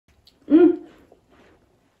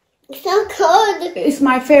So cold. It's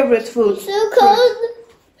my favorite food. So cold.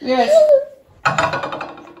 Yes.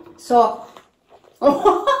 So.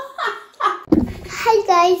 Hi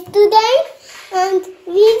guys, today and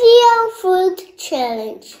video food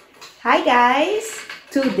challenge. Hi guys,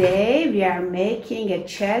 today we are making a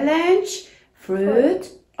challenge, fruit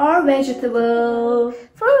or vegetable.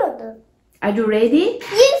 Fruit. Are you ready?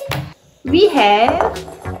 Yes. We have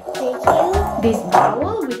Thank you. this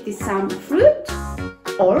bowl with some fruit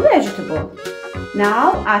or vegetable.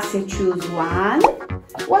 Now Asya choose one.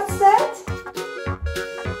 What's that?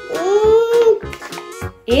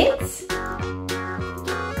 It's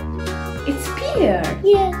pear.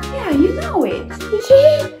 Yeah. Yeah, you know it.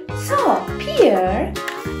 Yeah. So, pear,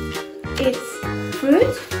 it's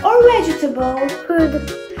fruit or vegetable? Fruit.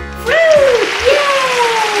 Fruit!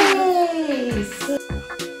 Yes!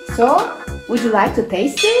 So, would you like to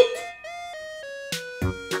taste it?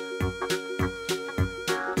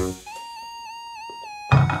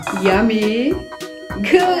 Yummy!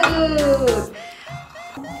 Good!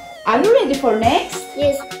 Are you ready for next?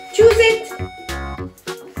 Yes. Choose it!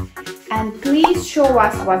 And please show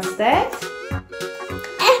us what's that?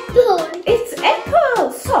 Apple. It's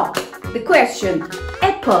apple! So, the question,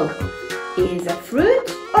 apple is a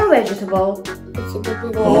fruit or vegetable?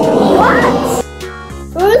 What?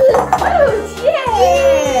 Fruit. Fruit,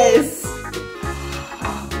 yes!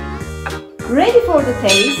 Ready for the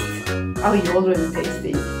taste? Oh, you already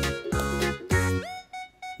tasting.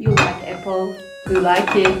 You like apple? You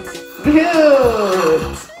like it?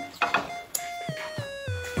 Good!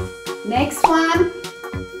 Next one.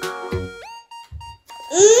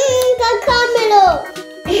 Camelo.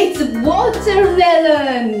 It's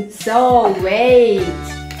watermelon. So wait.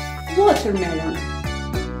 Watermelon.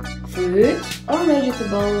 Fruit or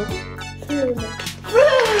vegetable? Fruit.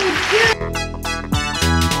 Fruit.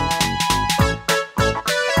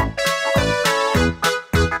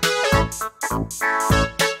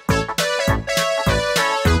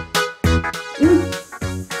 Good.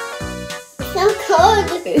 So cold.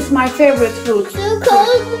 It's my favorite fruit. So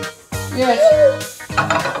cold. Yes.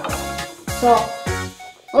 So.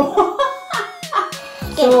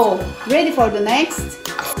 So, ready for the next?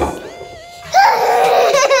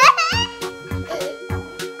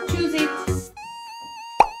 Choose it.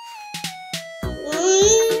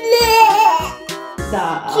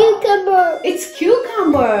 Cucumber. It's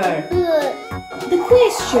cucumber. The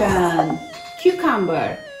question,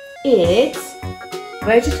 cucumber, it's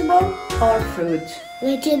vegetable or fruit?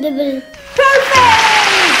 Vegetable.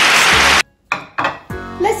 Perfect!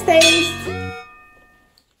 Let's taste.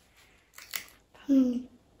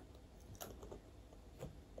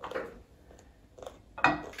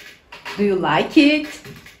 Do you like it?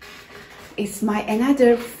 It's my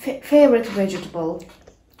another favorite vegetable.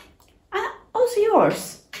 And also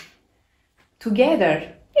yours.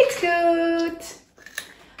 Together. It's good.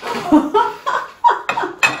 I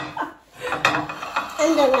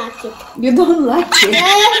don't like it. You don't like it?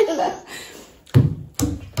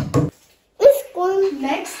 This one.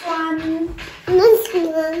 Next one. Next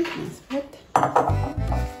one.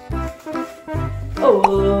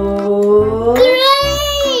 Oh.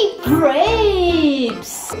 Grape.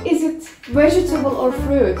 Grapes. Is it vegetable or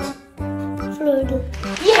fruit? Fruit.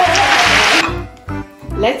 Yeah.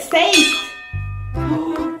 Let's taste.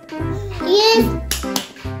 Yes.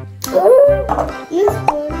 This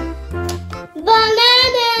one.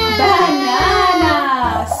 Banana. Banana.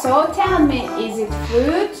 So tell me, is it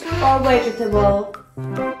fruit or vegetable?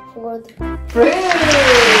 Fruit. Fruit.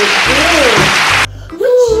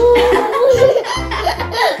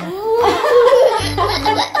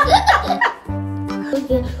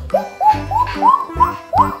 Good.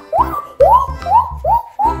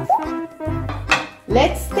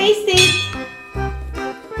 Let's taste it.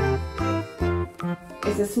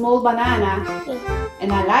 It's a small banana,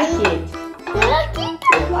 and I like it. I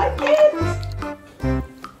like it.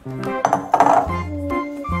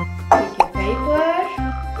 Take a paper.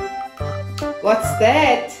 What's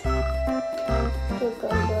that?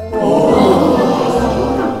 Cucumber.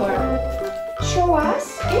 Cucumber. Show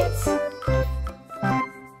us. It's.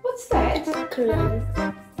 What's that? Cream.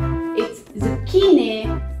 It's zucchini.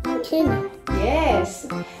 Chili. Yes.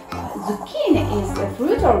 Zucchini is a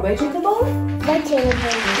fruit or vegetable? Vegetable.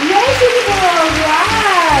 Vegetable,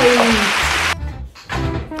 right.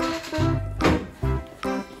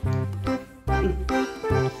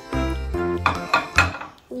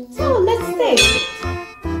 So let's taste it.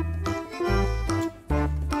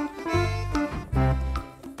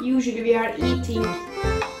 Usually we are eating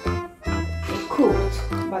cooked,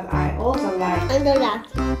 but I also like. I don't like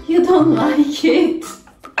it. You don't like it?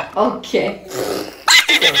 Okay.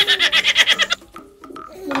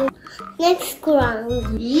 Next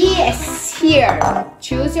round. Yes, here.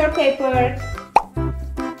 Choose your paper.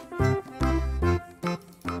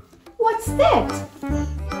 What's that?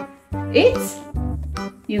 It's,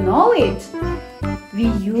 you know it, we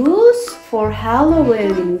use for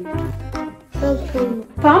Halloween.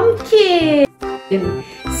 Pumpkin.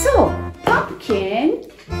 So, pumpkin,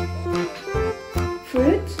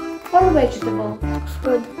 fruit or vegetable?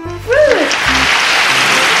 Fruit. Fruit.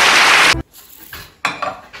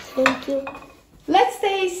 Thank you. Let's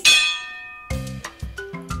taste.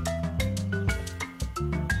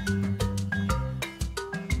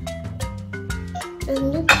 I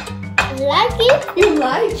like it. You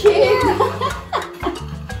like it?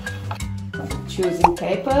 Choosing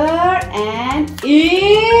paper and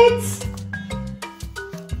it's...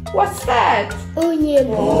 What's that? Onion.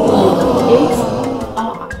 It's,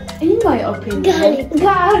 in my opinion, Garlic.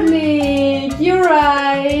 Garlic. You're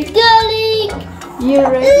right. Garlic. You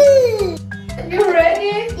ready? You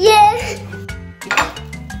ready? Yes.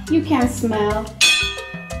 You can smell.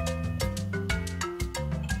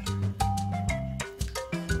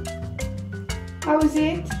 How is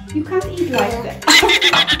it? You can't eat like that.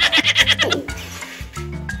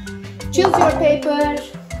 Choose your paper.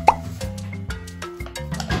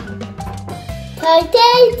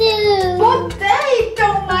 Potato. Potato,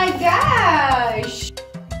 my gosh!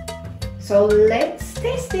 So let's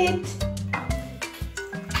taste it.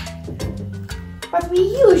 But we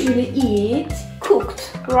usually eat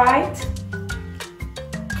cooked, right?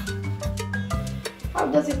 How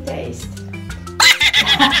does it taste?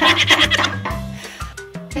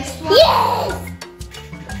 Yes.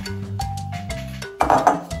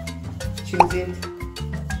 Choose it.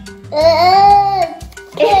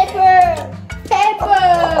 Pepper.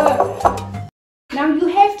 Pepper! Now you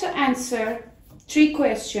have to answer 3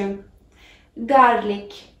 questions.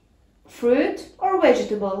 Garlic, fruit or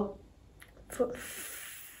vegetable?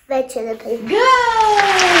 Vegetable.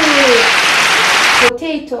 Good!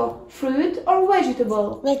 Potato, fruit or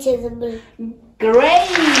vegetable? Vegetable. Great!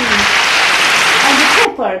 And the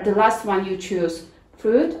pepper, the last one you choose.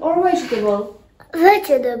 Fruit or vegetable?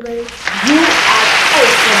 Vegetable. You are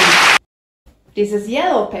awesome! This is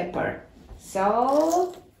yellow pepper.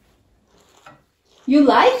 So, you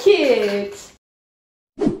like it?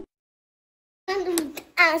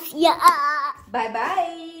 Yeah. Bye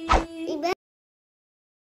bye.